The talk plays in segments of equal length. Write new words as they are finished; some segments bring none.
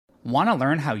Want to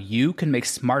learn how you can make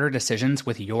smarter decisions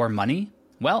with your money?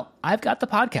 Well, I've got the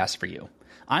podcast for you.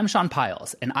 I'm Sean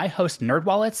Piles, and I host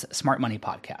NerdWallet's Smart Money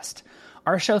Podcast.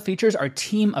 Our show features our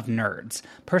team of nerds,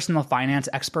 personal finance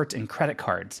experts in credit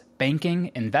cards,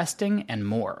 banking, investing, and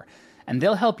more. And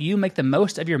they'll help you make the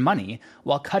most of your money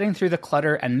while cutting through the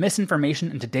clutter and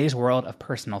misinformation in today's world of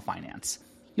personal finance.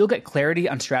 You'll get clarity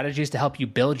on strategies to help you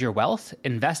build your wealth,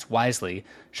 invest wisely,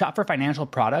 shop for financial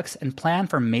products, and plan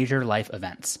for major life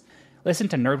events. Listen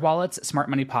to NerdWallet's Smart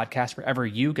Money Podcast wherever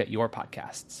you get your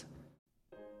podcasts.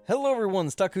 Hello everyone,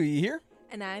 Stakuyi here.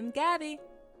 And I'm Gabby.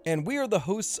 And we are the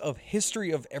hosts of History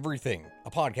of Everything,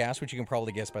 a podcast which you can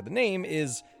probably guess by the name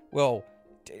is, well,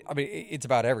 it's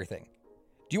about everything.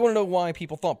 Do you want to know why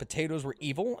people thought potatoes were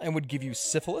evil and would give you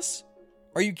syphilis?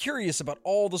 Are you curious about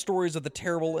all the stories of the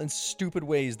terrible and stupid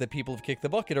ways that people have kicked the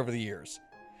bucket over the years?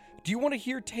 Do you want to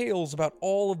hear tales about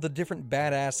all of the different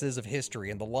badasses of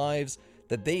history and the lives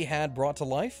that they had brought to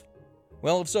life?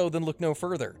 Well, if so, then look no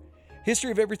further.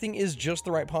 History of Everything is just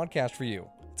the right podcast for you.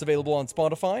 It's available on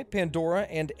Spotify, Pandora,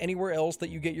 and anywhere else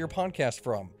that you get your podcast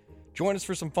from. Join us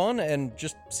for some fun and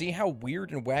just see how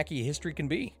weird and wacky history can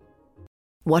be.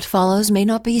 What follows may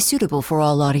not be suitable for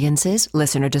all audiences.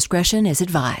 Listener discretion is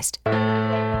advised.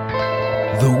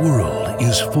 The world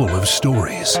is full of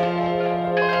stories.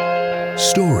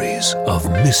 Stories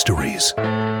of mysteries,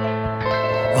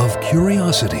 of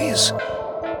curiosities,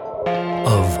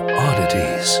 of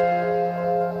oddities.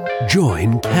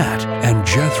 Join Kat and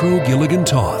Jethro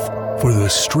Gilligan-Toth for the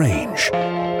strange,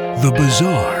 the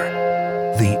bizarre,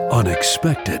 the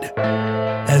unexpected,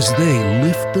 as they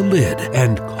lift the lid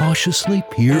and cautiously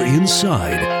peer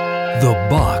inside the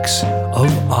box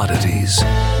of oddities.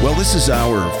 Well, this is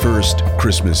our first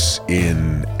Christmas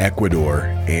in Ecuador,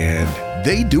 and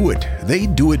they do it. They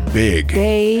do it big.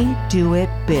 They do it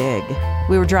big.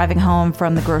 We were driving home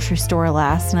from the grocery store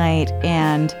last night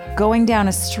and going down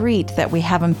a street that we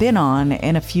haven't been on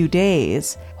in a few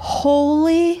days.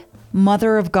 Holy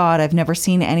mother of God, I've never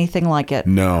seen anything like it.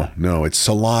 No, it's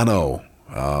Solano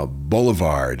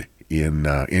Boulevard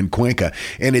in Cuenca.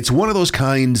 And it's one of those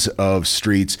kinds of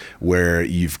streets where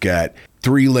you've got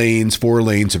 4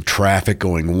 lanes of traffic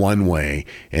going one way,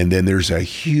 and then there's a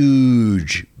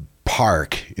huge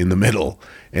park in the middle,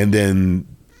 and then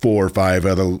 4 or 5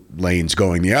 other lanes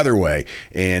going the other way.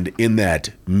 And in that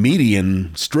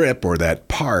median strip or that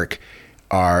park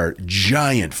are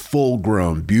giant,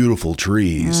 full-grown, beautiful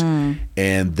trees,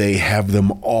 and they have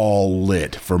them all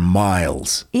lit for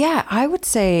miles. Yeah, I would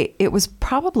say it was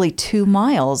probably 2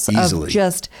 miles Easily. of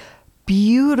just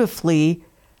beautifully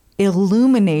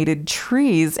illuminated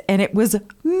trees, and it was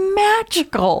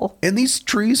magical. And these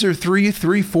trees are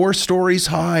 4 stories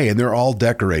high, and they're all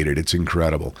decorated. It's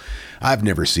incredible. I've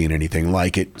never seen anything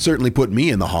like it. Certainly put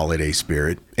me in the holiday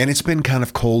spirit. And it's been kind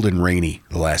of cold and rainy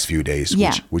the last few days,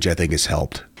 which I think has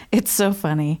helped. It's so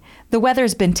funny. The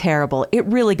weather's been terrible. It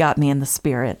really got me in the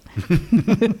spirit.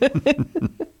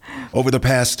 Over the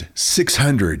past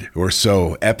 600 or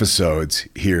so episodes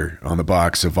here on the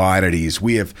Box of Oddities,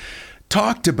 we have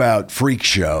talked about freak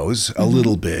shows a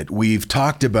little bit. We've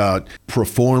talked about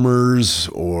performers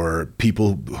or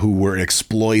people who were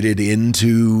exploited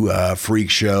into freak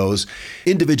shows,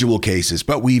 individual cases,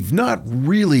 but we've not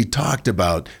really talked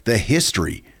about the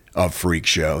history of freak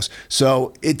shows.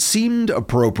 So it seemed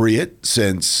appropriate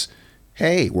since,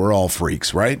 hey, we're all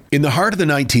freaks, right? In the heart of the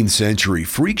 19th century,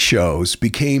 freak shows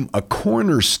became a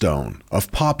cornerstone of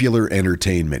popular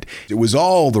entertainment. It was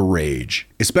all the rage,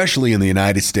 especially in the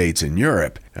United States and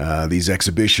Europe. These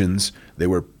exhibitions, they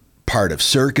were part of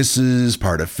circuses,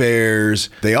 part of fairs.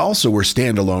 They also were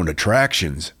standalone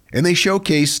attractions, and they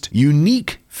showcased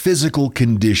unique physical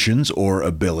conditions or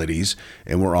abilities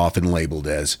and were often labeled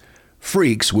as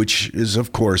freaks, which is,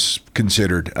 of course,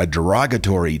 considered a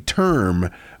derogatory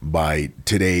term by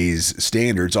today's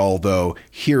standards, although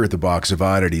here at the Box of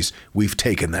Oddities, we've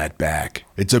taken that back.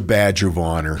 It's a badge of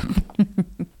honor.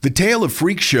 The tale of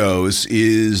freak shows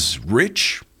is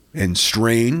rich and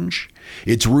strange.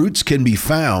 Its roots can be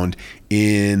found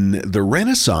in the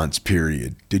Renaissance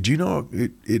period. Did you know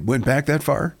it went back that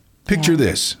far? Picture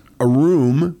this, a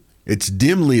room. It's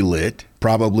dimly lit,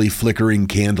 probably flickering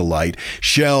candlelight,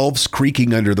 shelves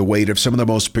creaking under the weight of some of the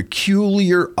most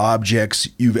peculiar objects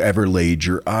you've ever laid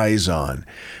your eyes on.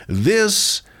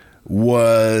 This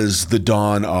was the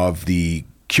dawn of the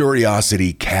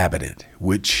Curiosity Cabinet,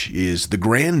 which is the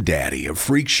granddaddy of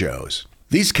freak shows.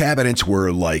 These cabinets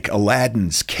were like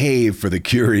Aladdin's cave for the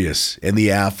curious and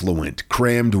the affluent,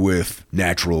 crammed with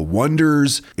natural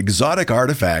wonders, exotic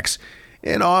artifacts,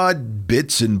 and odd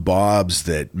bits and bobs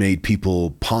that made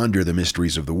people ponder the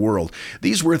mysteries of the world.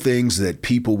 These were things that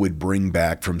people would bring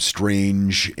back from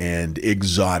strange and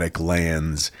exotic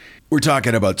lands. We're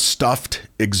talking about stuffed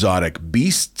exotic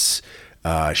beasts,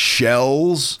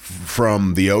 shells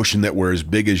from the ocean that were as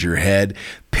big as your head,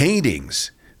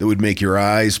 paintings that would make your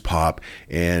eyes pop,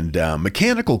 and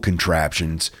mechanical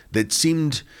contraptions that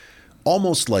seemed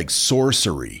almost like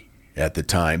sorcery at the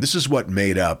time. This is what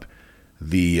made up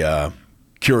the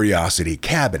curiosity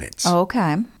cabinets. Oh,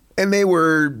 okay. And they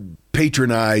were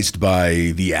patronized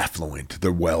by the affluent,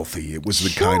 the wealthy. It was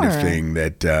the kind of thing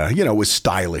that, was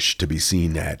stylish to be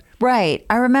seen at. Right.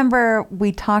 I remember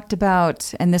we talked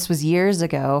about, and this was years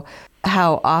ago,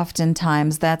 how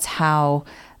oftentimes that's how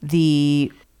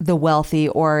the wealthy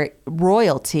or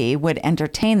royalty would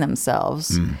entertain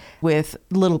themselves with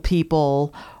little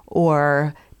people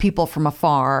or people from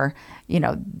afar.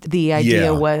 The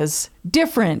idea was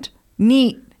different,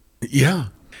 neat. Yeah.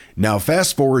 Now,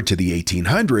 fast forward to the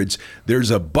 1800s, there's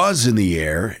a buzz in the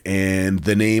air, and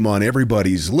the name on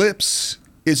everybody's lips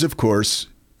is, of course,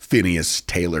 Phineas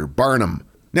Taylor Barnum.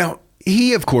 Now,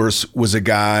 he, of course, was a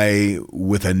guy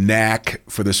with a knack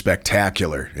for the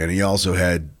spectacular, and he also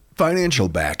had financial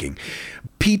backing.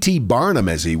 P.T. Barnum,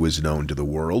 as he was known to the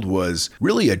world, was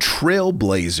really a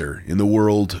trailblazer in the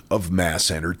world of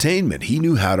mass entertainment. He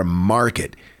knew how to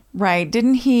market. Right.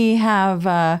 Didn't he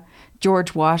have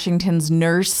George Washington's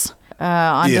nurse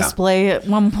on display at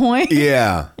one point?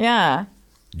 Yeah. Yeah.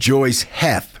 Joyce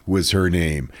Heth was her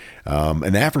name,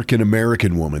 an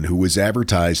African-American woman who was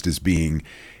advertised as being,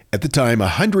 at the time,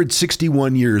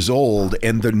 161 years old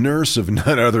and the nurse of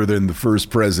none other than the first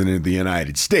president of the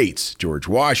United States, George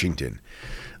Washington.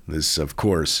 This, of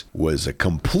course, was a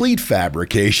complete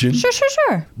fabrication.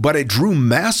 Sure. But it drew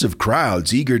massive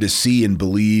crowds eager to see and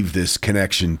believe this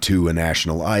connection to a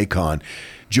national icon.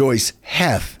 Joyce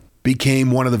Heth became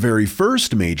one of the very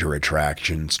first major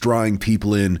attractions, drawing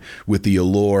people in with the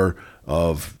allure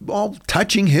of,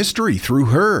 touching history through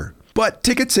her. But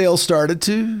ticket sales started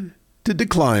to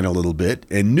decline a little bit,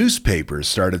 and newspapers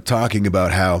started talking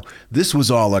about how this was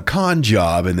all a con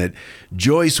job and that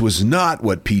Joyce was not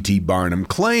what P.T. Barnum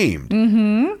claimed.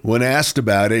 Mm-hmm. When asked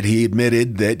about it, he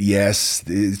admitted that, yes,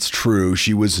 it's true,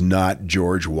 she was not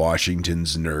George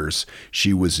Washington's nurse.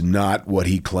 She was not what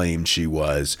he claimed she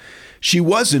was. She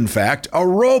was, in fact, a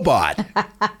robot.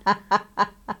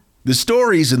 The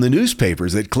stories in the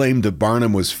newspapers that claimed that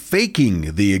Barnum was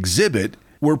faking the exhibit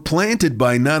were planted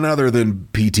by none other than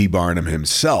P.T. Barnum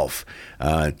himself.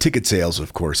 Ticket sales,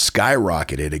 of course,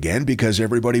 skyrocketed again because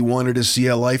everybody wanted to see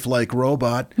a lifelike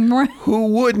robot. Who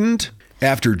wouldn't?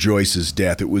 After Joyce's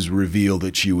death, it was revealed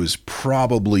that she was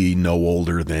probably no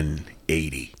older than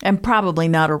 80. And probably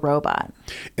not a robot.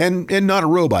 And not a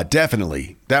robot,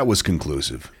 definitely. That was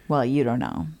conclusive. Well, you don't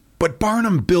know. But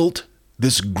Barnum built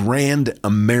this grand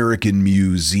American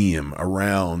museum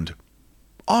around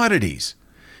oddities.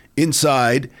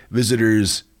 Inside,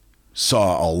 visitors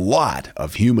saw a lot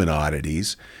of human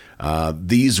oddities.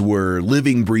 These were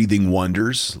living, breathing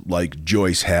wonders like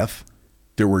Joyce Heth.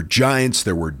 There were giants,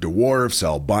 there were dwarfs,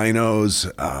 albinos,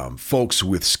 folks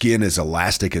with skin as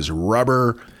elastic as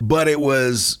rubber. But it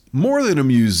was more than a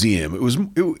museum.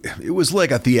 It was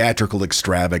like a theatrical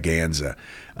extravaganza.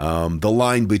 The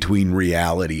line between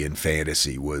reality and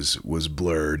fantasy was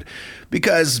blurred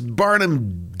because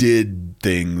Barnum did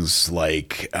things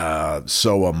like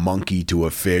sew a monkey to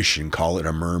a fish and call it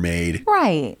a mermaid.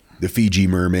 Right. The Fiji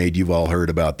mermaid, you've all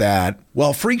heard about that.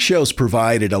 While freak shows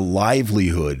provided a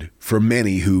livelihood for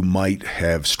many who might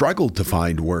have struggled to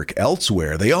find work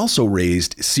elsewhere, they also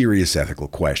raised serious ethical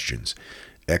questions.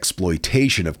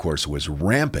 Exploitation, of course, was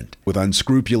rampant with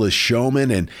unscrupulous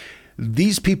showmen, and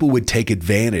these people would take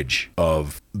advantage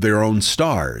of their own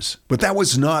stars. But that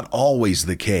was not always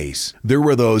the case. There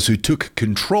were those who took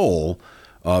control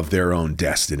of their own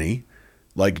destiny,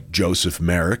 like Joseph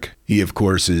Merrick. He, of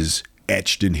course, is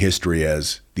etched in history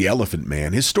as the Elephant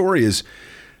Man. His story is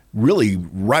really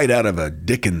right out of a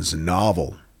Dickens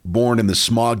novel. Born in the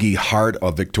smoggy heart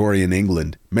of Victorian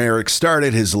England, Merrick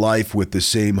started his life with the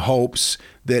same hopes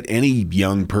that any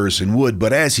young person would,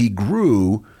 but as he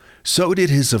grew, so did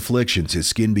his afflictions. His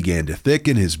skin began to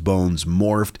thicken, his bones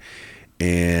morphed,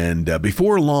 and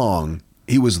before long,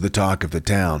 he was the talk of the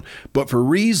town. But for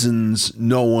reasons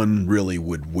no one really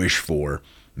would wish for,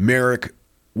 Merrick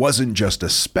wasn't just a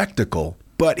spectacle,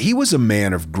 but he was a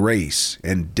man of grace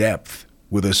and depth,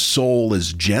 with a soul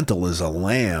as gentle as a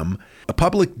lamb. A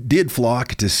public did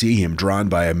flock to see him, drawn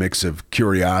by a mix of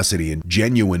curiosity and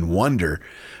genuine wonder.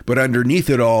 But underneath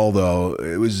it all, though,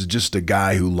 it was just a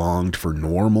guy who longed for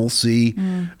normalcy,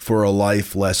 for a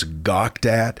life less gawked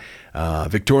at.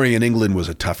 Victorian England was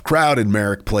a tough crowd, and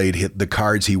Merrick played the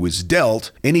cards he was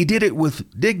dealt, and he did it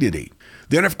with dignity.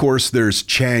 Then, of course, there's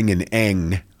Chang and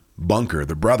Eng Bunker,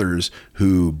 the brothers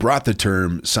who brought the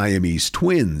term Siamese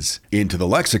twins into the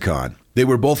lexicon. They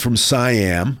were both from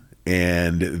Siam,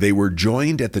 and they were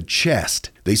joined at the chest.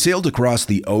 They sailed across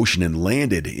the ocean and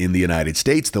landed in the United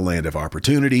States, the land of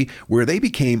opportunity, where they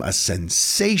became a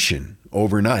sensation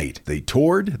overnight. They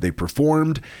toured, they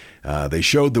performed, they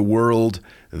showed the world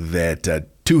that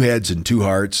two heads and two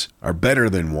hearts are better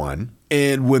than one.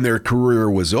 And when their career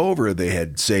was over, they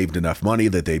had saved enough money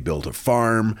that they built a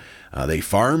farm, they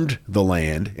farmed the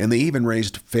land, and they even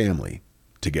raised family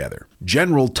together.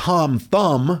 General Tom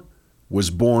Thumb was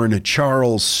born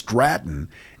Charles Stratton,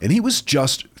 and he was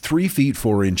just 3 feet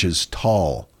 4 inches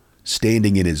tall,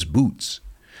 standing in his boots.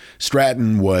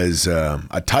 Stratton was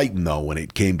a titan, though, when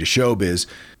it came to showbiz.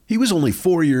 He was only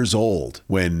 4 years old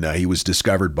when he was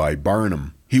discovered by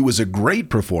Barnum. He was a great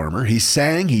performer. He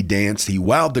sang, he danced, he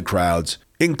wowed the crowds,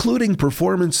 including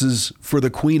performances for the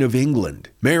Queen of England.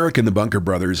 Merrick and the Bunker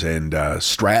brothers and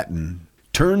Stratton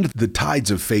turned the tides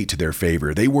of fate to their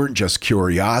favor. They weren't just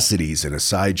curiosities in a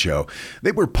sideshow.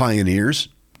 They were pioneers,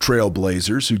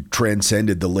 trailblazers who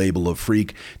transcended the label of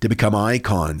freak to become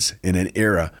icons in an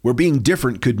era where being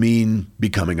different could mean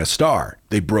becoming a star.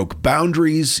 They broke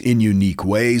boundaries in unique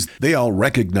ways. They all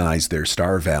recognized their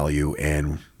star value,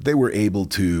 and they were able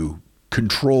to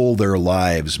control their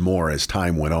lives more as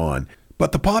time went on.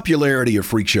 But the popularity of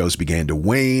freak shows began to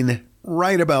wane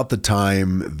right about the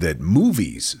time that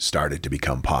movies started to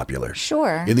become popular.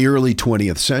 Sure. In the early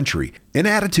 20th century. And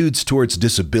attitudes towards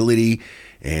disability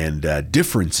and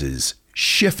differences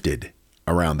shifted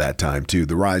around that time, too.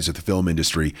 The rise of the film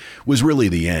industry was really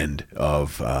the end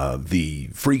of the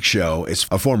freak show as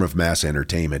a form of mass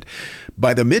entertainment.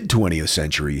 By the mid-20th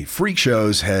century, freak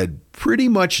shows had pretty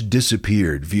much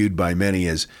disappeared, viewed by many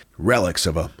as relics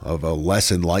of a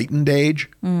less enlightened age.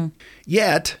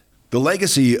 Yet, the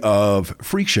legacy of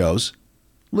freak shows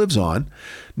lives on,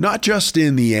 not just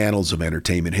in the annals of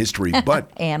entertainment history,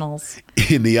 but annals,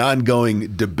 in the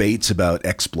ongoing debates about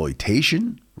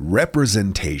exploitation,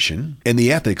 representation, and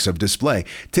the ethics of display.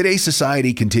 Today's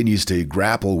society continues to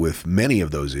grapple with many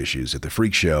of those issues that the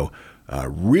freak show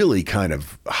really kind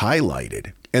of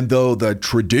highlighted. And though the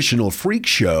traditional freak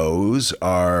shows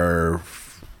are,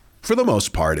 for the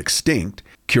most part, extinct,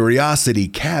 curiosity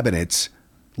cabinets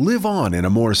live on in a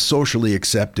more socially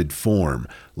accepted form,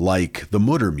 like the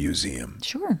Mutter Museum.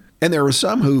 Sure. And there are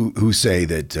some who say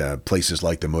that places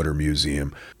like the Mutter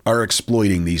Museum are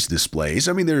exploiting these displays.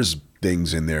 I mean, there's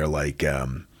things in there like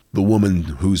the woman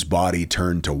whose body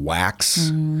turned to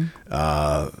wax,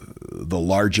 the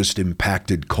largest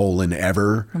impacted colon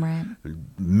ever, Right.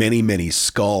 many, many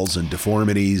skulls and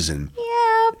deformities. And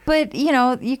Yeah, but,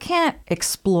 you can't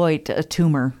exploit a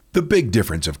tumor. the big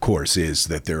difference, of course, is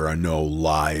that there are no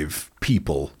live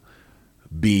people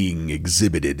being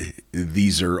exhibited.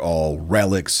 These are all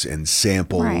relics and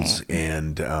samples Right.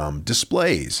 and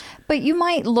displays. But you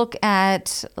might look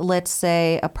at, let's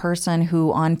say, a person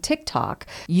who on TikTok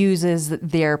uses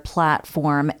their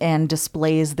platform and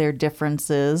displays their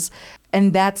differences.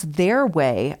 And that's their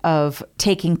way of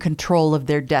taking control of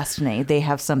their destiny. They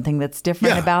have something that's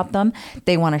different Yeah. about them.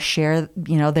 They want to share,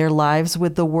 their lives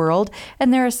with the world.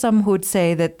 And there are some who would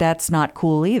say that that's not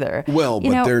cool either. Well,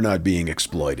 but they're not being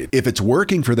exploited. If it's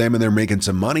working for them and they're making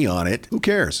some money on it, who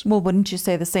cares? Well, wouldn't you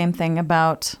say the same thing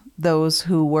about those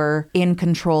who were in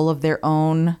control of their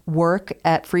own work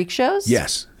at freak shows?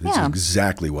 Yes, that's Yeah.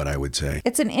 exactly what I would say.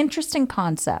 It's an interesting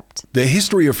concept. The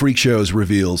history of freak shows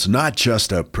reveals not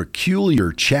just a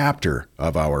peculiar chapter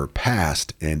of our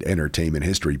past and entertainment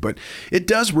history, but it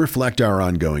does reflect our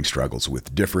ongoing struggles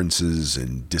with differences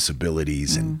and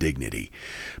disabilities and dignity.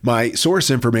 My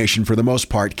source information, for the most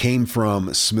part, came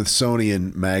from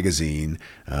Smithsonian Magazine,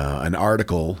 an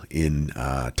article in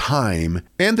Time,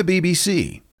 and the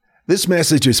BBC. This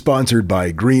message is sponsored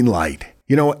by Greenlight.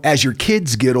 As your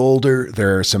kids get older,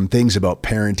 there are some things about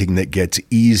parenting that gets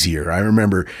easier. I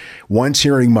remember once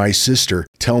hearing my sister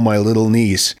tell my little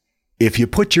niece, "If you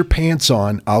put your pants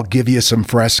on, I'll give you some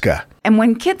Fresca." And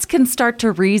when kids can start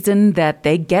to reason that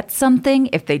they get something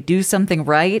if they do something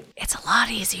right, it's a lot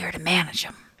easier to manage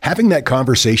them. Having that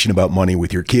conversation about money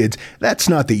with your kids, that's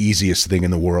not the easiest thing in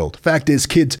the world. Fact is,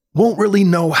 kids won't really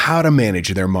know how to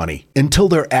manage their money until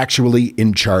they're actually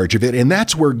in charge of it, and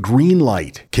that's where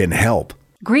Greenlight can help.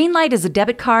 Greenlight is a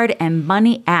debit card and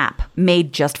money app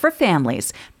made just for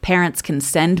families. Parents can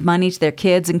send money to their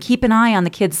kids and keep an eye on the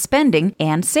kids' spending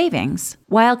and savings,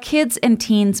 while kids and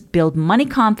teens build money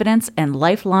confidence and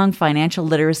lifelong financial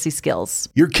literacy skills.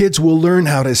 Your kids will learn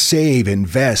how to save,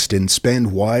 invest, and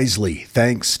spend wisely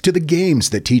thanks to the games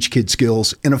that teach kids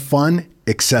skills in a fun,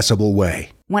 accessible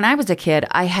way. When I was a kid,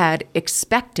 I had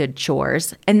expected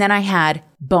chores, and then I had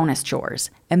bonus chores.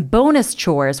 And bonus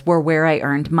chores were where I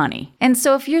earned money. And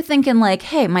so if you're thinking like,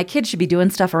 hey, my kid should be doing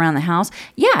stuff around the house,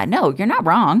 yeah, no, you're not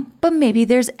wrong. But maybe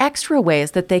there's extra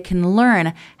ways that they can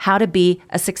learn how to be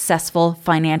a successful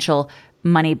financial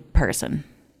money person.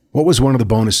 What was one of the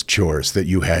bonus chores that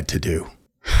you had to do?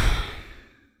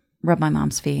 Rub my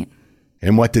mom's feet.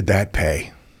 And what did that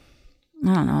pay?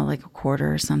 I don't know, like a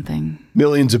quarter or something.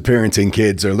 Millions of parents and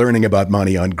kids are learning about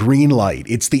money on Greenlight.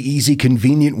 It's the easy,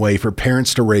 convenient way for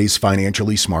parents to raise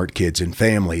financially smart kids and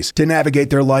families to navigate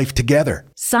their life together.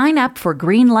 Sign up for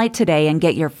Greenlight today and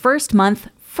get your first month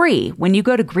free when you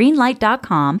go to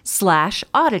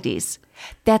greenlight.com/oddities.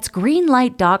 That's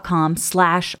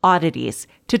greenlight.com/oddities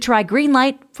to try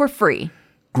Greenlight for free.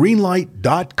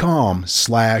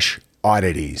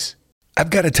 Greenlight.com/oddities. I've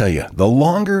got to tell you, the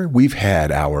longer we've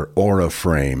had our Aura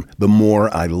frame, the more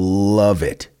I love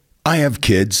it. I have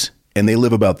kids, and they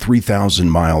live about 3,000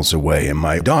 miles away, and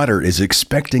my daughter is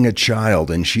expecting a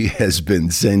child, and she has been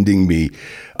sending me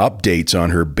updates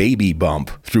on her baby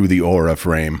bump through the Aura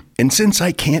frame. And since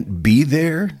I can't be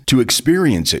there to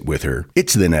experience it with her,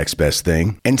 it's the next best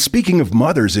thing. And speaking of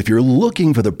mothers, if you're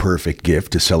looking for the perfect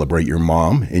gift to celebrate your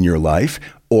mom in your life,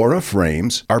 Aura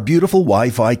frames are beautiful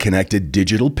Wi-Fi connected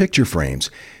digital picture frames.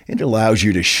 It allows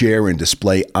you to share and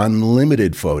display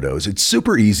unlimited photos. It's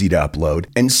super easy to upload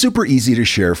and super easy to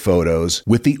share photos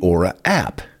with the Aura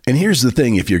app. And here's the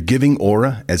thing, if you're giving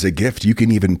Aura as a gift, you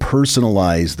can even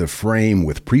personalize the frame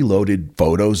with preloaded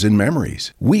photos and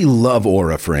memories. We love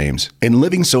Aura frames, and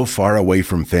living so far away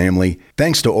from family,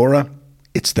 thanks to Aura,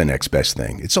 it's the next best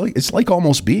thing. It's like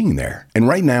almost being there. And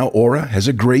right now, Aura has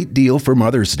a great deal for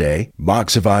Mother's Day.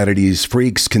 Box of Oddities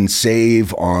freaks can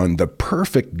save on the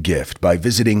perfect gift by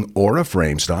visiting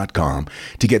auraframes.com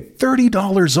to get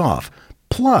 $30 off,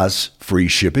 plus free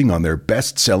shipping on their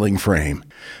best-selling frame.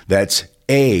 That's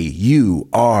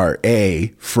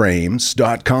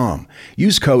auraframes.com.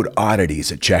 Use code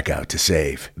oddities at checkout to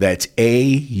save. That's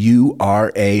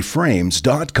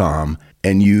auraframes.com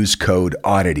and use code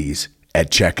oddities at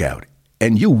checkout,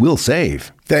 and you will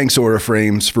save. Thanks, Aura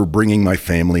Frames, for bringing my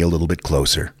family a little bit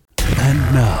closer. And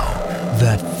now,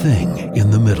 that thing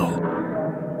in the middle.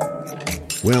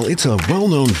 Well, it's a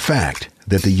well-known fact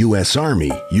that the U.S.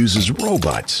 Army uses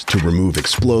robots to remove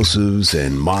explosives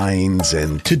and mines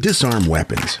and to disarm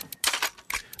weapons.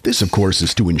 This, of course,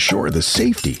 is to ensure the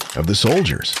safety of the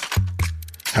soldiers.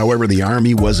 However, the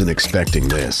Army wasn't expecting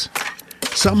this.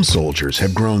 Some soldiers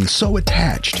have grown so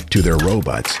attached to their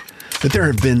robots that there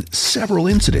have been several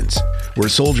incidents where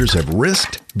soldiers have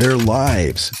risked their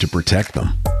lives to protect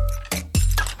them.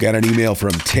 Got an email from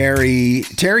Terry.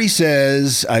 Terry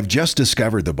says, I've just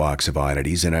discovered the Box of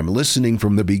Oddities and I'm listening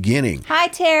from the beginning. Hi,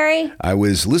 Terry. I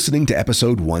was listening to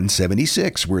episode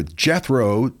 176 where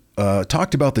Jethro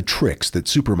talked about the tricks that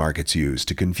supermarkets use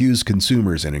to confuse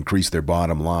consumers and increase their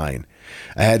bottom line.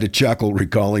 I had to chuckle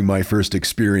recalling my first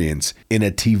experience in a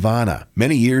Tivana.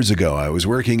 Many years ago, I was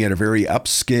working at a very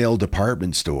upscale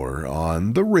department store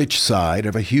on the rich side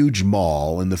of a huge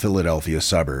mall in the Philadelphia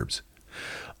suburbs.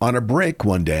 On a break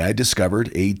one day, I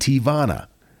discovered a Tivana.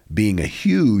 Being a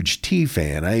huge tea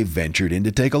fan, I ventured in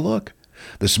to take a look.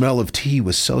 The smell of tea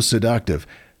was so seductive.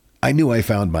 I knew I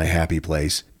found my happy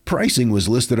place. Pricing was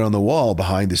listed on the wall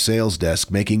behind the sales desk,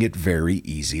 making it very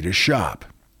easy to shop.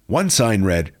 One sign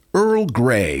read, Earl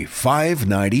Grey,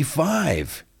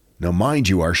 $5.95. Now, mind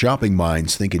you, our shopping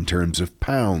minds think in terms of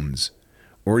pounds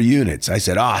or units. I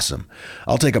said, awesome.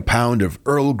 I'll take a pound of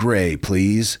Earl Grey,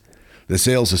 please. The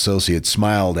sales associate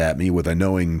smiled at me with a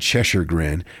knowing Cheshire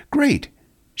grin. Great.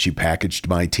 She packaged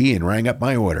my tea and rang up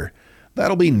my order.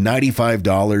 That'll be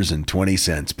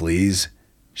 $95.20, please,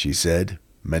 she said,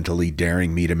 mentally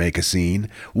daring me to make a scene.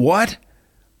 What?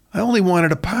 I only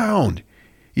wanted a pound.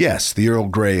 Yes, the Earl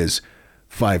Grey is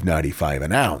 $5.95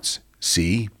 an ounce.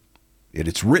 See?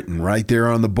 It's written right there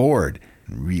on the board.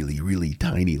 Really, really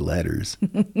tiny letters.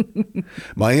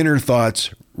 My inner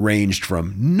thoughts ranged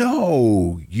from,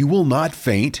 no, you will not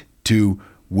faint, to,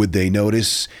 would they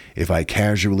notice if I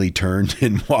casually turned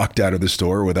and walked out of the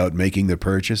store without making the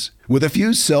purchase? With a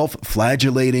few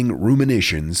self-flagellating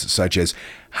ruminations such as,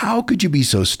 how could you be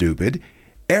so stupid?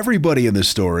 Everybody in the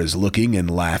store is looking and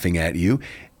laughing at you.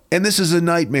 And this is a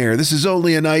nightmare. This is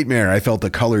only a nightmare. I felt the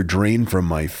color drain from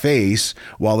my face,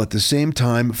 while at the same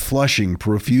time flushing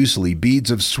profusely.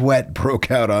 Beads of sweat broke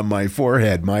out on my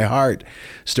forehead. My heart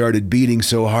started beating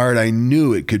so hard I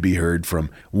knew it could be heard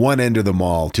from one end of the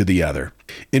mall to the other.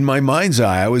 In my mind's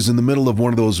eye, I was in the middle of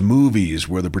one of those movies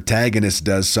where the protagonist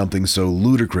does something so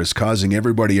ludicrous, causing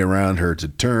everybody around her to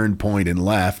turn, point, and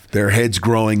laugh, their heads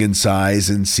growing in size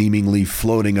and seemingly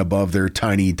floating above their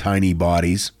tiny, tiny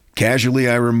bodies. Casually,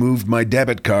 I removed my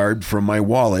debit card from my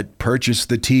wallet, purchased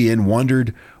the tea, and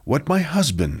wondered what my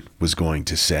husband was going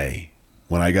to say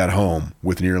when I got home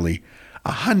with nearly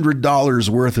 $100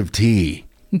 worth of tea.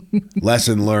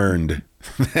 Lesson learned.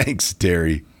 Thanks,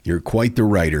 Terry. You're quite the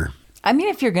writer. I mean,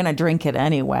 if you're going to drink it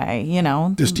anyway, you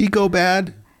know. Does tea go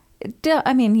bad?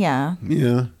 I mean, yeah.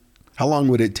 Yeah. How long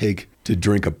would it take to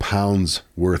drink a pound's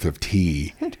worth of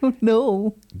tea? I don't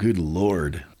know. Good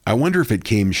Lord. I wonder if it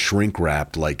came shrink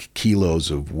wrapped like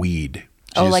kilos of weed.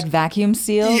 Like vacuum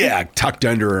sealed? Yeah, tucked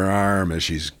under her arm as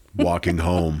she's walking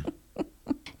home.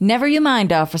 Never you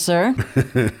mind, officer.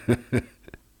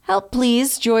 Help,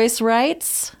 please, Joyce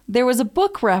writes. There was a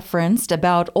book referenced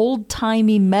about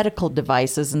old-timey medical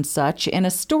devices and such in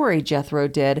a story Jethro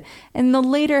did in the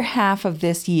later half of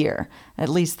this year. At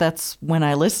least that's when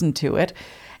I listened to it.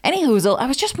 Anyhoozle, I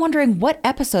was just wondering what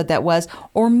episode that was,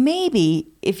 or maybe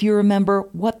if you remember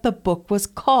what the book was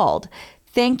called.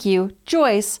 Thank you,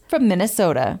 Joyce from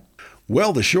Minnesota.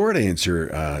 Well, the short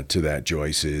answer to that,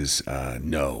 Joyce, is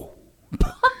no.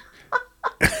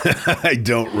 I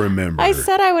don't remember. I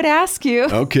said I would ask you.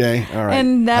 Okay, all right.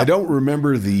 And I don't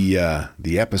remember the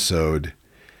episode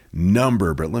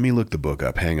number, but let me look the book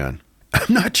up. Hang on.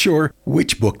 I'm not sure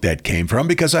which book that came from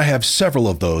because I have several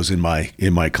of those in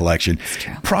my collection. That's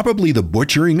true. Probably The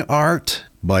Butchering Art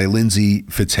by Lindsay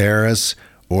Fitzharris,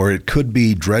 or it could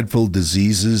be Dreadful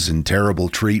Diseases and Terrible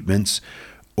Treatments,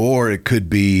 or it could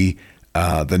be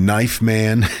The Knife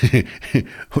Man.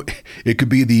 It could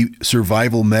be the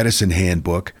Survival Medicine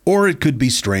Handbook, or it could be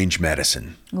Strange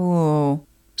Medicine. Ooh.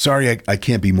 Sorry, I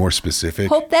can't be more specific.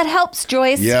 Hope that helps,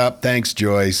 Joyce. Yep, thanks,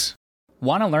 Joyce.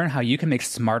 Want to learn how you can make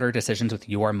smarter decisions with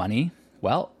your money?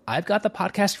 Well, I've got the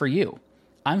podcast for you.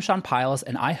 I'm Sean Piles,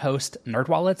 and I host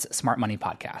NerdWallet's Smart Money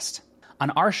Podcast.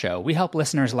 On our show, we help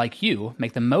listeners like you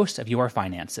make the most of your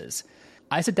finances.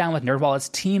 I sit down with NerdWallet's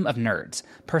team of nerds,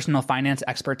 personal finance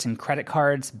experts in credit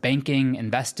cards, banking,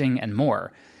 investing, and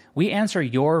more. We answer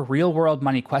your real-world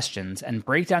money questions and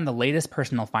break down the latest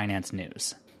personal finance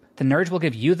news. The nerds will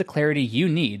give you the clarity you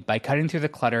need by cutting through the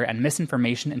clutter and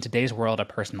misinformation in today's world of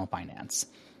personal finance.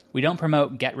 We don't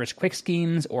promote get-rich-quick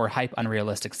schemes or hype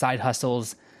unrealistic side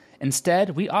hustles.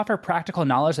 Instead, we offer practical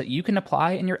knowledge that you can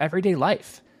apply in your everyday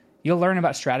life. You'll learn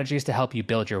about strategies to help you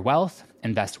build your wealth,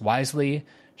 invest wisely,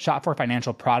 shop for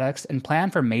financial products, and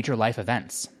plan for major life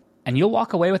events. And you'll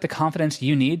walk away with the confidence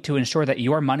you need to ensure that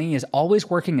your money is always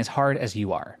working as hard as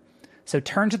you are. So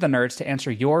turn to the nerds to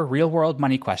answer your real-world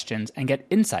money questions and get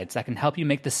insights that can help you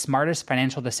make the smartest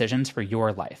financial decisions for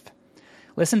your life.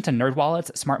 Listen to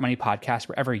NerdWallet's Smart Money Podcast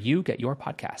wherever you get your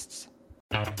podcasts.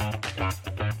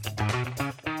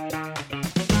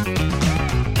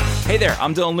 Hey there,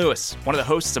 I'm Dylan Lewis, one of the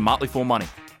hosts of Motley Fool Money.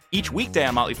 Each weekday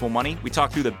on Motley Fool Money, we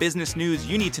talk through the business news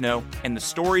you need to know and the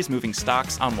stories moving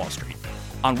stocks on Wall Street.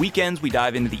 On weekends, we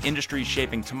dive into the industries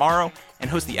shaping tomorrow and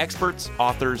host the experts,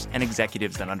 authors, and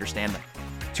executives that understand them.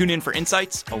 Tune in for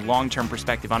insights, a long-term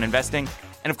perspective on investing,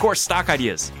 and of course, stock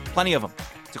ideas. Plenty of them.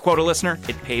 To quote a listener,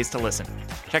 it pays to listen.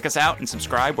 Check us out and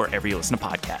subscribe wherever you listen to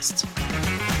podcasts.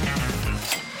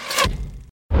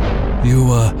 You,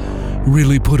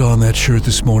 really put on that shirt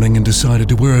this morning and decided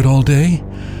to wear it all day?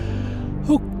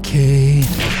 Okay.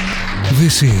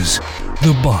 This is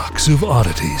the Box of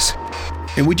Oddities.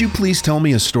 And would you please tell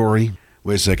me a story?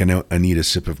 Wait a second, I need a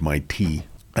sip of my tea.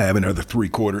 I have another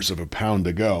 3/4 of a pound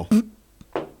to go.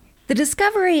 The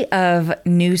discovery of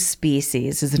new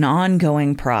species is an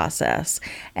ongoing process,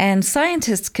 and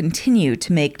scientists continue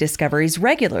to make discoveries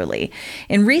regularly.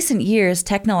 In recent years,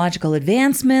 technological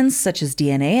advancements such as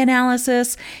DNA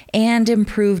analysis and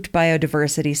improved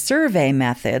biodiversity survey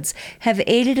methods have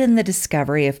aided in the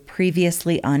discovery of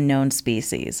previously unknown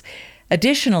species.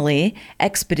 Additionally,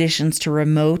 expeditions to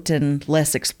remote and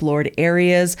less explored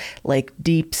areas like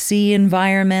deep sea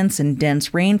environments and dense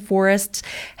rainforests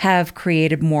have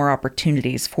created more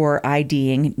opportunities for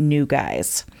IDing new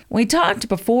guys. We talked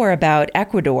before about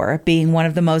Ecuador being one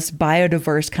of the most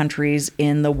biodiverse countries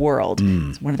in the world.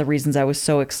 It's one of the reasons I was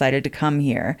so excited to come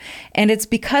here. And it's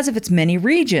because of its many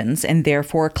regions and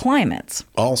therefore climates.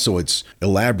 Also, its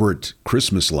elaborate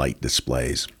Christmas light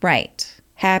displays. Right.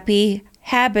 Happy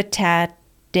Habitat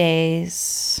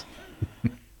Days.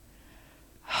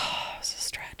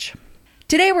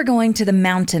 Today we're going to the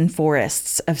mountain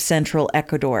forests of central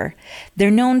Ecuador.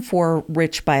 They're known for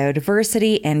rich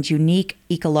biodiversity and unique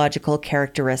ecological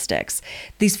characteristics.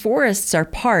 These forests are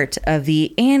part of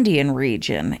the Andean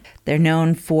region. They're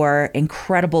known for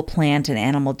incredible plant and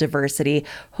animal diversity,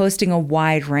 hosting a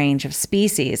wide range of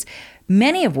species,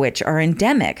 many of which are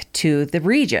endemic to the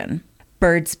region.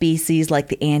 Bird species like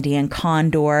the Andean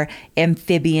condor,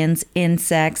 amphibians,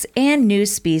 insects, and new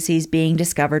species being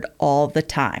discovered all the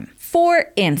time.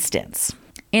 For instance,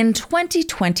 in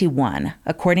 2021,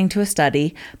 according to a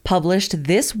study published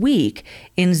this week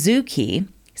in Zuki,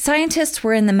 scientists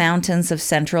were in the mountains of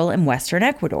central and western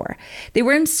Ecuador. They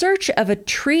were in search of a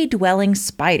tree-dwelling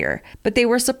spider, but they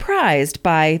were surprised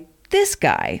by this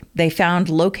guy they found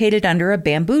located under a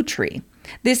bamboo tree.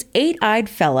 This 8-eyed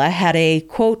fella had a,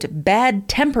 quote, bad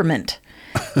temperament,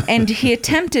 and he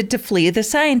attempted to flee the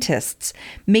scientists,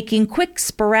 making quick,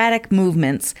 sporadic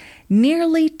movements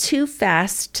nearly too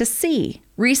fast to see.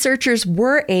 Researchers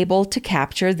were able to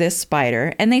capture this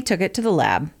spider, and they took it to the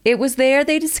lab. It was there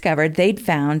they discovered they'd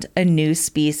found a new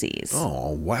species.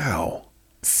 Oh, wow.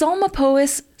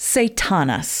 Psalmopoeus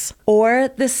satanus, or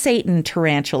the Satan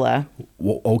tarantula.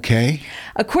 Okay.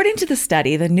 According to the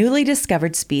study, the newly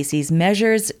discovered species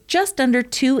measures just under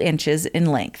 2 inches in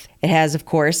length. It has, of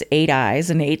course, 8 eyes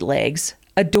and 8 legs,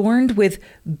 adorned with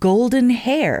golden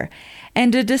hair,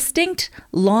 and a distinct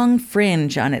long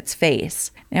fringe on its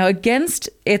face. Now, against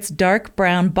its dark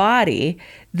brown body,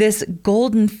 this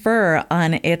golden fur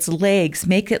on its legs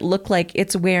make it look like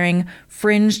it's wearing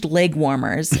fringed leg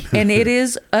warmers, and it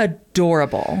is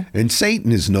adorable. And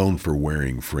Satan is known for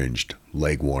wearing fringed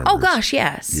leg warmers. Oh, gosh,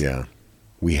 yes. Yeah.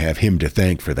 We have him to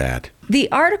thank for that. The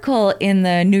article in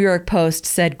the New York Post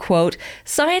said, quote,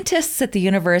 scientists at the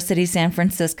University San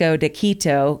Francisco de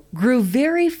Quito grew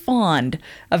very fond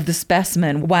of the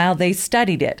specimen while they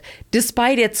studied it,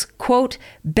 despite its, quote,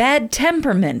 bad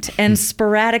temperament and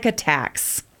sporadic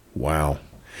attacks. Wow.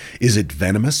 Is it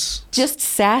venomous? Just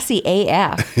sassy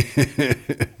AF.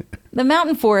 The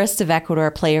mountain forests of Ecuador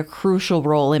play a crucial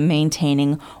role in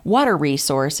maintaining water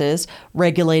resources,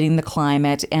 regulating the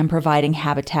climate, and providing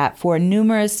habitat for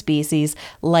numerous species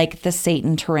like the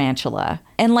Satan tarantula.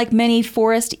 And like many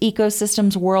forest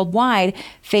ecosystems worldwide,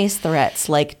 face threats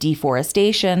like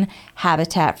deforestation,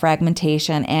 habitat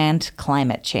fragmentation, and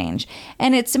climate change.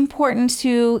 And it's important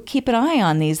to keep an eye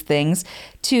on these things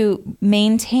to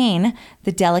maintain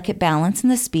the delicate balance in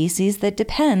the species that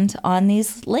depend on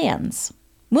these lands.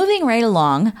 Moving right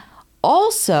along,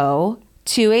 also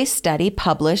to a study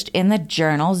published in the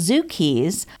journal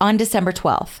Zookeys on December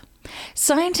 12th.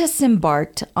 Scientists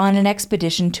embarked on an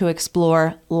expedition to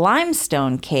explore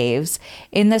limestone caves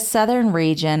in the southern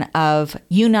region of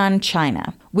Yunnan,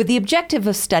 China, with the objective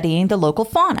of studying the local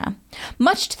fauna.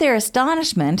 Much to their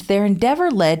astonishment, their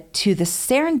endeavor led to the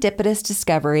serendipitous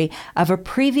discovery of a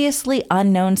previously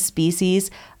unknown species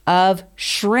of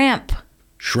shrimp.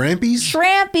 Shrimpies?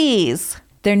 Shrimpies!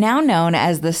 They're now known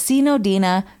as the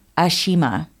Cynodina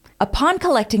ashima. Upon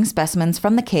collecting specimens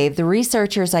from the cave, the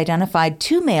researchers identified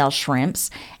 2 male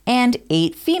shrimps and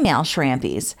 8 female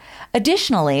shrimpies.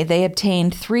 Additionally, they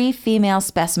obtained 3 female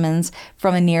specimens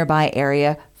from a nearby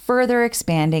area, further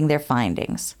expanding their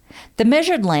findings. The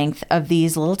measured length of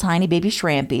these little tiny baby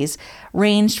shrimpies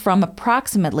ranged from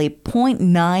approximately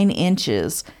 0.9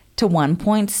 inches to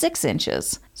 1.6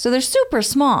 inches. So they're super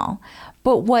small.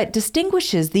 But what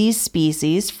distinguishes these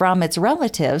species from its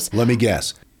relatives... Let me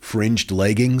guess. Fringed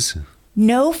leggings?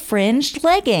 No fringed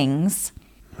leggings.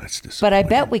 That's disappointing. But I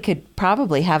bet we could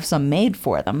probably have some made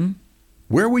for them.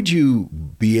 Where would you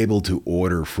be able to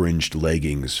order fringed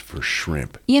leggings for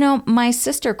shrimp? You know, my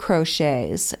sister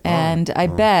crochets, and I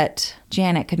bet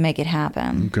Janet could make it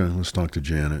happen. Okay, let's talk to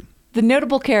Janet. The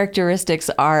notable characteristics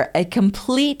are a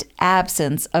complete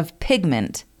absence of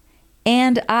pigment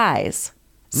and eyes.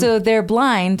 So they're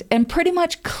blind and pretty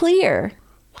much clear.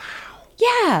 Wow.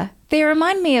 Yeah. They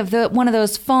remind me of one of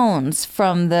those phones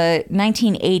from the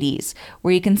 1980s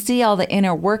where you can see all the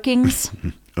inner workings.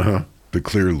 The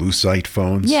clear lucite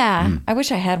phones? Yeah. I wish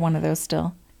I had one of those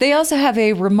still. They also have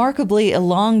a remarkably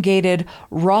elongated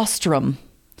rostrum,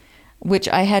 which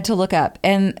I had to look up.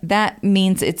 And that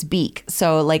means its beak.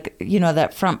 So like, you know,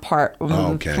 that front part of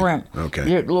the shrimp. Okay.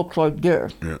 It looks like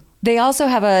this. Yeah. They also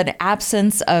have an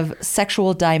absence of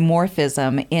sexual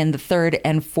dimorphism in the 3rd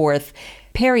and 4th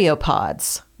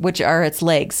periopods, which are its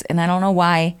legs. And I don't know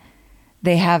why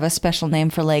they have a special name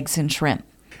for legs in shrimp.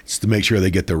 It's to make sure they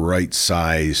get the right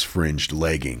size fringed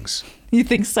leggings. You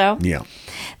think so? Yeah.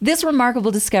 This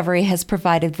remarkable discovery has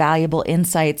provided valuable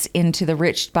insights into the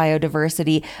rich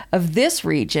biodiversity of this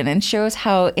region and shows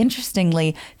how,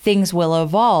 interestingly, things will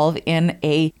evolve in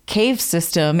a cave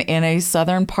system in a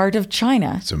southern part of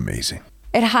China. It's amazing.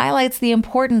 It highlights the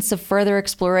importance of further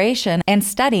exploration and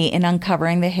study in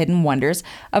uncovering the hidden wonders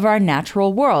of our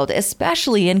natural world,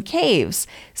 especially in caves.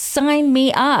 Sign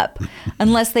me up,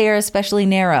 unless they are especially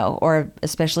narrow or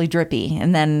especially drippy,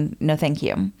 and then no thank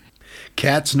you.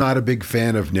 Cat's not a big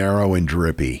fan of narrow and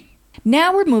drippy.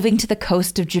 Now we're moving to the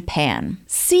coast of Japan.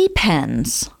 Sea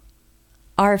pens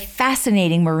are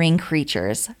fascinating marine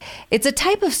creatures. It's a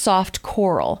type of soft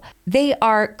coral. They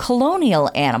are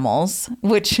colonial animals,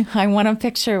 which I want to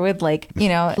picture with a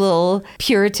little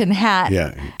Puritan hat.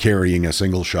 Yeah, carrying a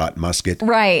single-shot musket.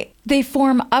 Right. They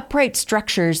form upright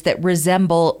structures that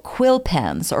resemble quill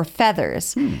pens or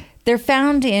feathers. They're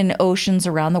found in oceans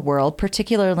around the world,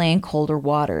 particularly in colder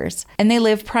waters, and they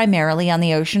live primarily on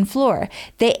the ocean floor.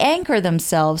 They anchor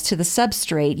themselves to the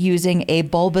substrate using a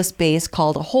bulbous base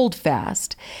called a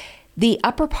holdfast. The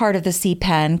upper part of the sea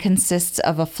pen consists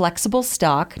of a flexible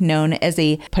stalk known as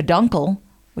a peduncle,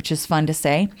 which is fun to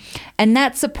say, and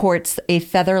that supports a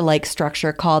feather-like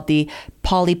structure called the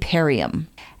polyparium.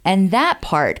 And that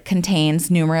part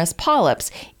contains numerous polyps,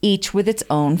 each with its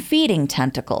own feeding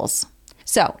tentacles.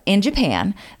 So, in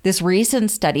Japan, this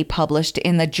recent study published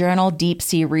in the journal Deep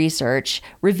Sea Research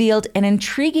revealed an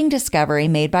intriguing discovery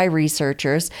made by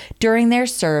researchers during their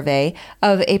survey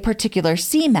of a particular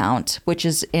seamount, which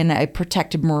is in a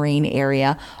protected marine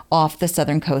area off the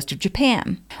southern coast of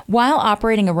Japan. While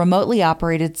operating a remotely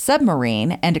operated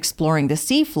submarine and exploring the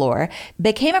seafloor,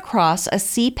 they came across a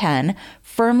sea pen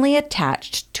firmly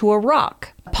attached to a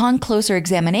rock. Upon closer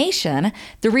examination,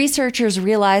 the researchers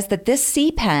realized that this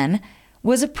sea pen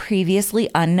was a previously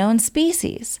unknown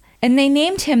species, and they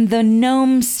named him the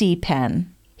gnome sea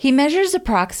pen. He measures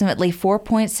approximately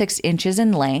 4.6 inches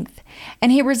in length,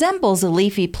 and he resembles a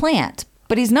leafy plant,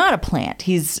 but he's not a plant.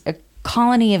 He's a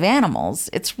colony of animals.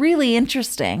 It's really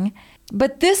interesting.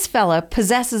 But this fella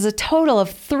possesses a total of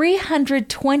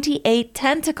 328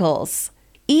 tentacles.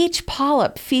 Each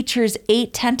polyp features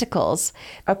 8 tentacles,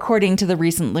 according to the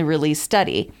recently released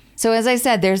study. So as I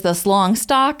said, there's this long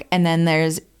stalk, and then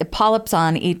there's polyps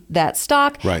on that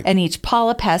stalk, right. And each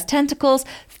polyp has tentacles.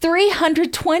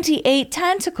 328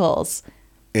 tentacles.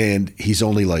 And he's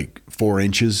only like 4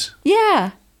 inches?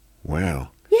 Yeah.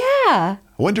 Wow. Yeah. I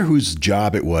wonder whose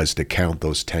job it was to count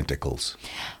those tentacles.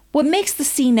 What makes the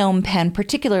sea gnome pen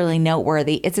particularly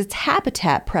noteworthy is its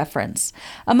habitat preference.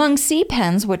 Among sea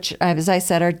pens, which, as I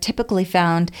said, are typically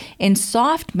found in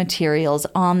soft materials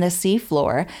on the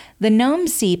seafloor, the gnome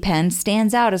sea pen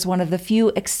stands out as one of the few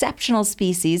exceptional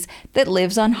species that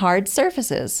lives on hard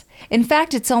surfaces. In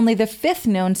fact, it's only the 5th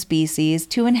known species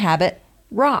to inhabit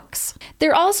rocks.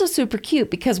 They're also super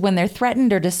cute because when they're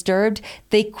threatened or disturbed,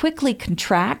 they quickly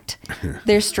contract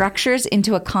their structures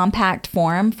into a compact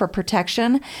form for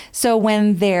protection. So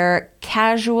when they're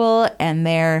casual and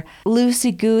they're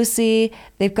loosey-goosey,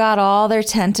 they've got all their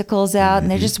tentacles out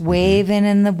and they're just waving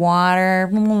in the water,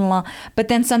 blah, blah, blah. But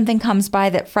then something comes by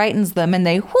that frightens them and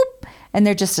they whoop, and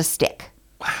they're just a stick.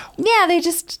 Wow. Yeah,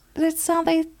 that's how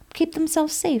they keep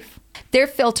themselves safe. They're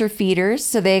filter feeders,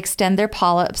 so they extend their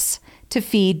polyps to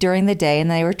feed during the day,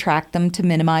 and they retract them to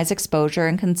minimize exposure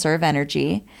and conserve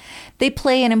energy. They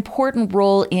play an important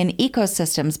role in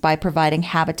ecosystems by providing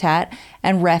habitat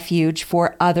and refuge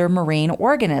for other marine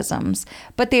organisms,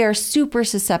 but they are super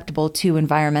susceptible to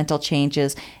environmental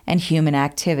changes and human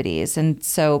activities. And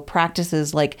so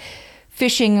practices like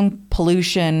fishing,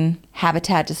 pollution,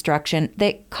 habitat destruction,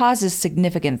 that causes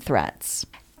significant threats.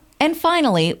 And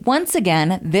finally, once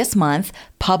again, this month,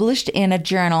 published in a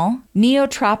journal,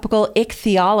 Neotropical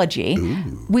Ichthyology,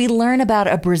 we learn about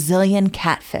a Brazilian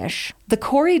catfish. The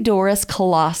Corydorus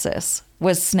colossus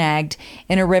was snagged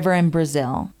in a river in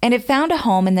Brazil, and it found a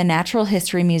home in the Natural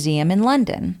History Museum in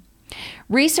London.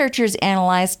 Researchers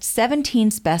analyzed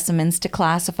 17 specimens to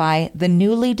classify the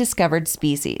newly discovered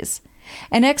species.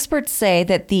 And experts say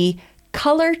that the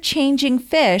color-changing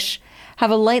fish have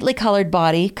a lightly colored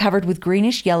body covered with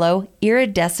greenish-yellow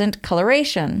iridescent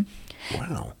coloration.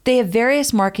 Wow. They have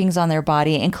various markings on their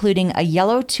body, including a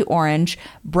yellow to orange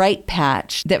bright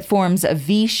patch that forms a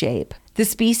V shape. The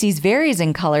species varies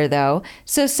in color, though,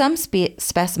 so some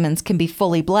specimens can be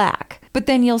fully black. But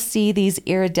then you'll see these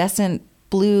iridescent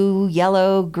blue,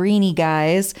 yellow, greeny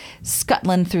guys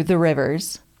scuttling through the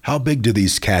rivers. How big do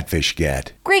these catfish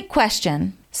get? Great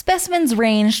question. Specimens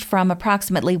ranged from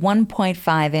approximately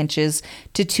 1.5 inches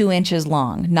to 2 inches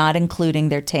long, not including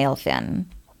their tail fin.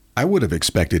 I would have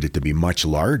expected it to be much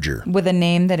larger. With a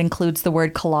name that includes the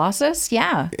word colossus,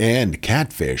 yeah. And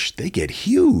catfish, they get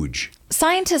huge.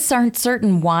 Scientists aren't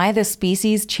certain why the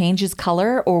species changes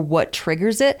color or what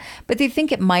triggers it, but they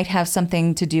think it might have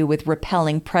something to do with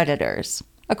repelling predators.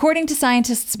 According to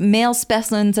scientists, male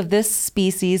specimens of this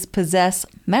species possess,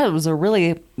 that was a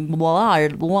really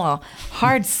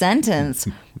hard sentence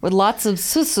with lots of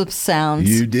sounds.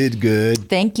 You did good.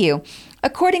 Thank you.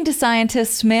 According to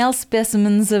scientists, male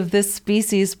specimens of this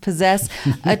species possess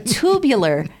a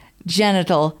tubular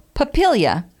genital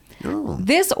papilla. Oh.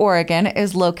 This organ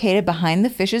is located behind the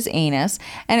fish's anus,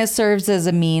 and it serves as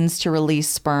a means to release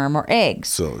sperm or eggs.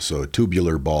 So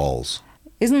tubular balls.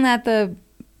 Isn't that the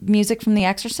music from The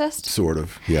Exorcist? Sort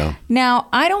of, yeah. Now,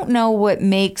 I don't know what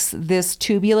makes this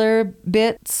tubular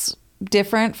bits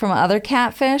different from other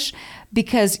catfish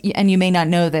because, and you may not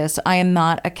know this, I am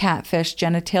not a catfish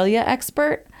genitalia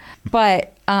expert,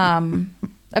 but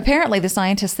apparently the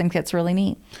scientists think that's really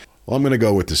neat. Well, I'm going to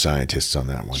go with the scientists on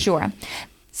that one. Sure.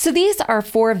 So these are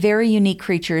 4 very unique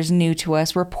creatures new to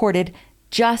us reported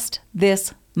just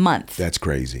this month. That's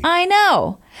crazy. I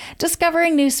know.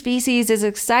 Discovering new species is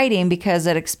exciting because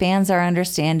it expands our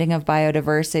understanding of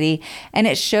biodiversity and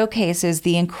it showcases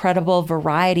the incredible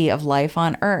variety of life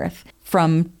on Earth.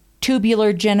 From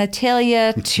tubular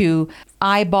genitalia to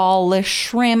eyeball-less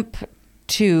shrimp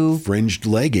to fringed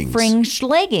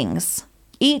leggings.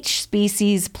 Each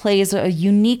species plays a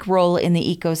unique role in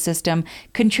the ecosystem,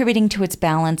 contributing to its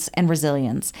balance and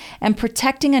resilience. And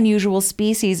protecting unusual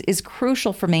species is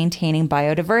crucial for maintaining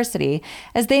biodiversity,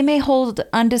 as they may hold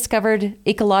undiscovered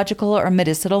ecological or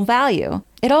medicinal value.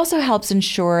 It also helps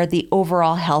ensure the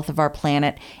overall health of our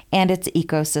planet and its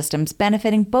ecosystems,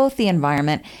 benefiting both the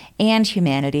environment and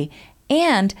humanity.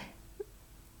 And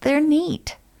they're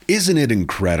neat. Isn't it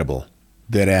incredible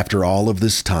that after all of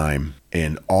this time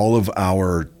and all of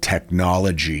our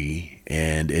technology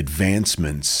and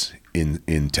advancements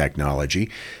in technology,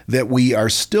 that we are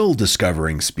still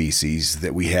discovering species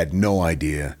that we had no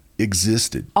idea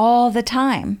existed? All the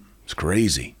time. It's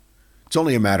crazy. It's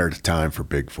only a matter of time for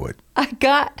Bigfoot. I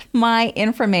got my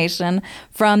information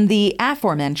from the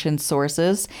aforementioned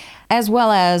sources, as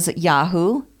well as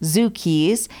Yahoo,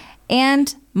 ZooKeys,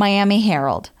 and Miami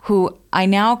Herald, who I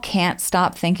now can't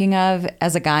stop thinking of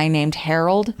as a guy named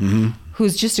Harold,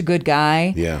 who's just a good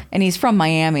guy. Yeah. And he's from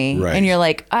Miami. Right. And you're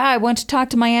like, I went to talk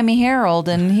to Miami Herald,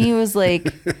 and he was like,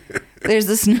 there's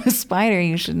this new spider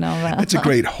you should know about. That's a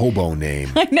great hobo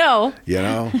name. I know. You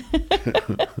know?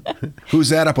 Who's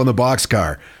that up on the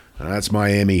boxcar? That's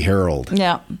Miami Herald.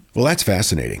 Yeah. Well, that's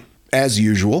fascinating. As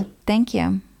usual, Thank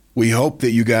you. we hope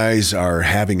that you guys are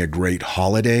having a great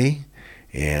holiday.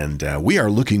 And we are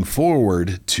looking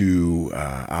forward to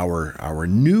our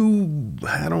new,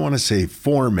 I don't want to say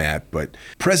format, but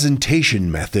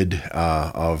presentation method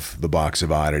of the Box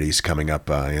of Oddities coming up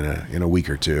in a week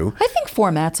or two. I think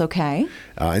format's okay.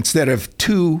 Instead of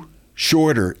 2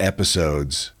 shorter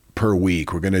episodes per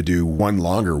week, we're going to do 1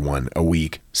 longer one a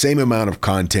week. Same amount of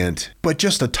content, but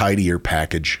just a tidier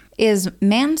package. Is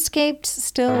Manscaped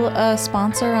still a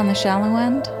sponsor on the shallow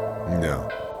end? No.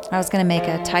 I was going to make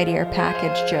a tidier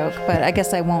package joke, but I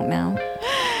guess I won't now.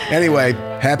 Anyway,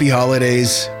 happy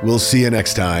holidays. We'll see you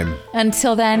next time.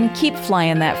 Until then, keep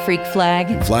flying that freak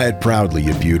flag. Fly it proudly,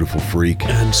 you beautiful freak.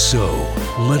 And so,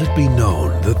 let it be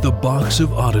known that the Box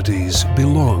of Oddities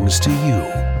belongs to you,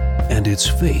 and its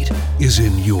fate is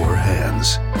in your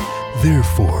hands.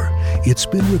 Therefore, it's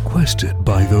been requested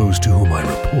by those to whom I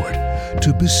report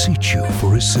to beseech you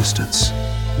for assistance.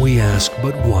 We ask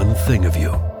but one thing of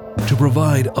you: to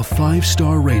provide a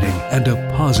 5-star rating and a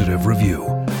positive review.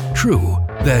 True,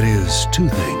 that is 2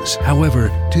 things. However,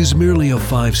 'tis merely a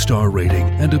 5-star rating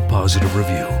and a positive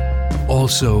review.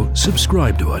 Also,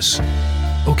 subscribe to us.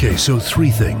 Okay, so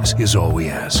 3 things is all we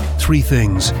ask. 3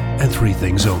 things and 3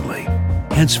 things only.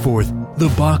 Henceforth, the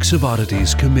Box of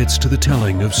Oddities commits to the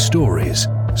telling of stories.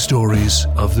 Stories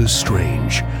of the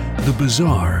strange, the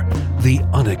bizarre, the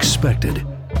unexpected.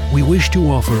 We wish to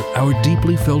offer our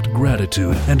deeply felt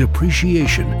gratitude and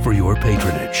appreciation for your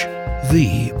patronage.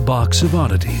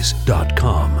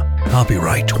 TheBoxOfOddities.com.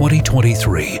 Copyright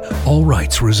 2023. All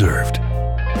rights reserved.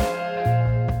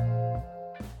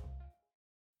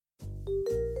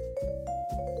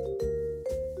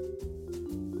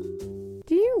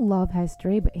 Do you love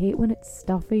history but hate when it's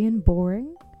stuffy and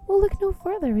boring? Well, look no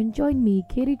further and join me,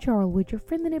 Katie Charlwood, your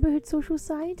friendly neighbourhood social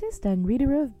scientist and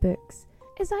reader of books,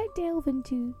 as I delve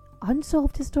into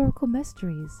unsolved historical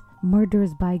mysteries,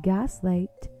 murders by gaslight,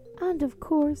 and of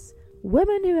course,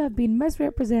 women who have been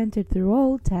misrepresented through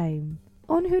all time.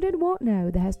 on Who Did What Now,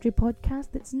 the history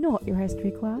podcast that's not your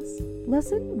history class.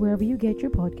 Listen wherever you get your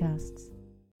podcasts.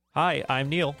 Hi, I'm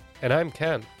Neil. And I'm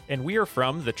Ken. And we are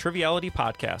from the Triviality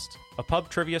Podcast, a pub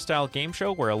trivia-style game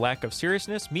show where a lack of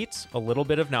seriousness meets a little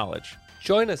bit of knowledge.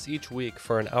 Join us each week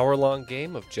for an hour-long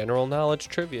game of general knowledge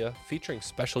trivia featuring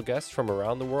special guests from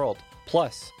around the world,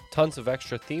 plus tons of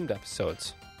extra themed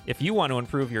episodes. If you want to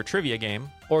improve your trivia game,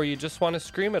 or you just want to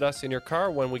scream at us in your car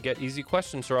when we get easy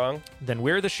questions wrong, then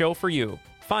we're the show for you.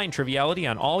 Find Triviality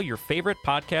on all your favorite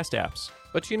podcast apps.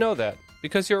 But you know that,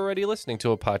 because you're already listening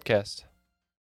to a podcast.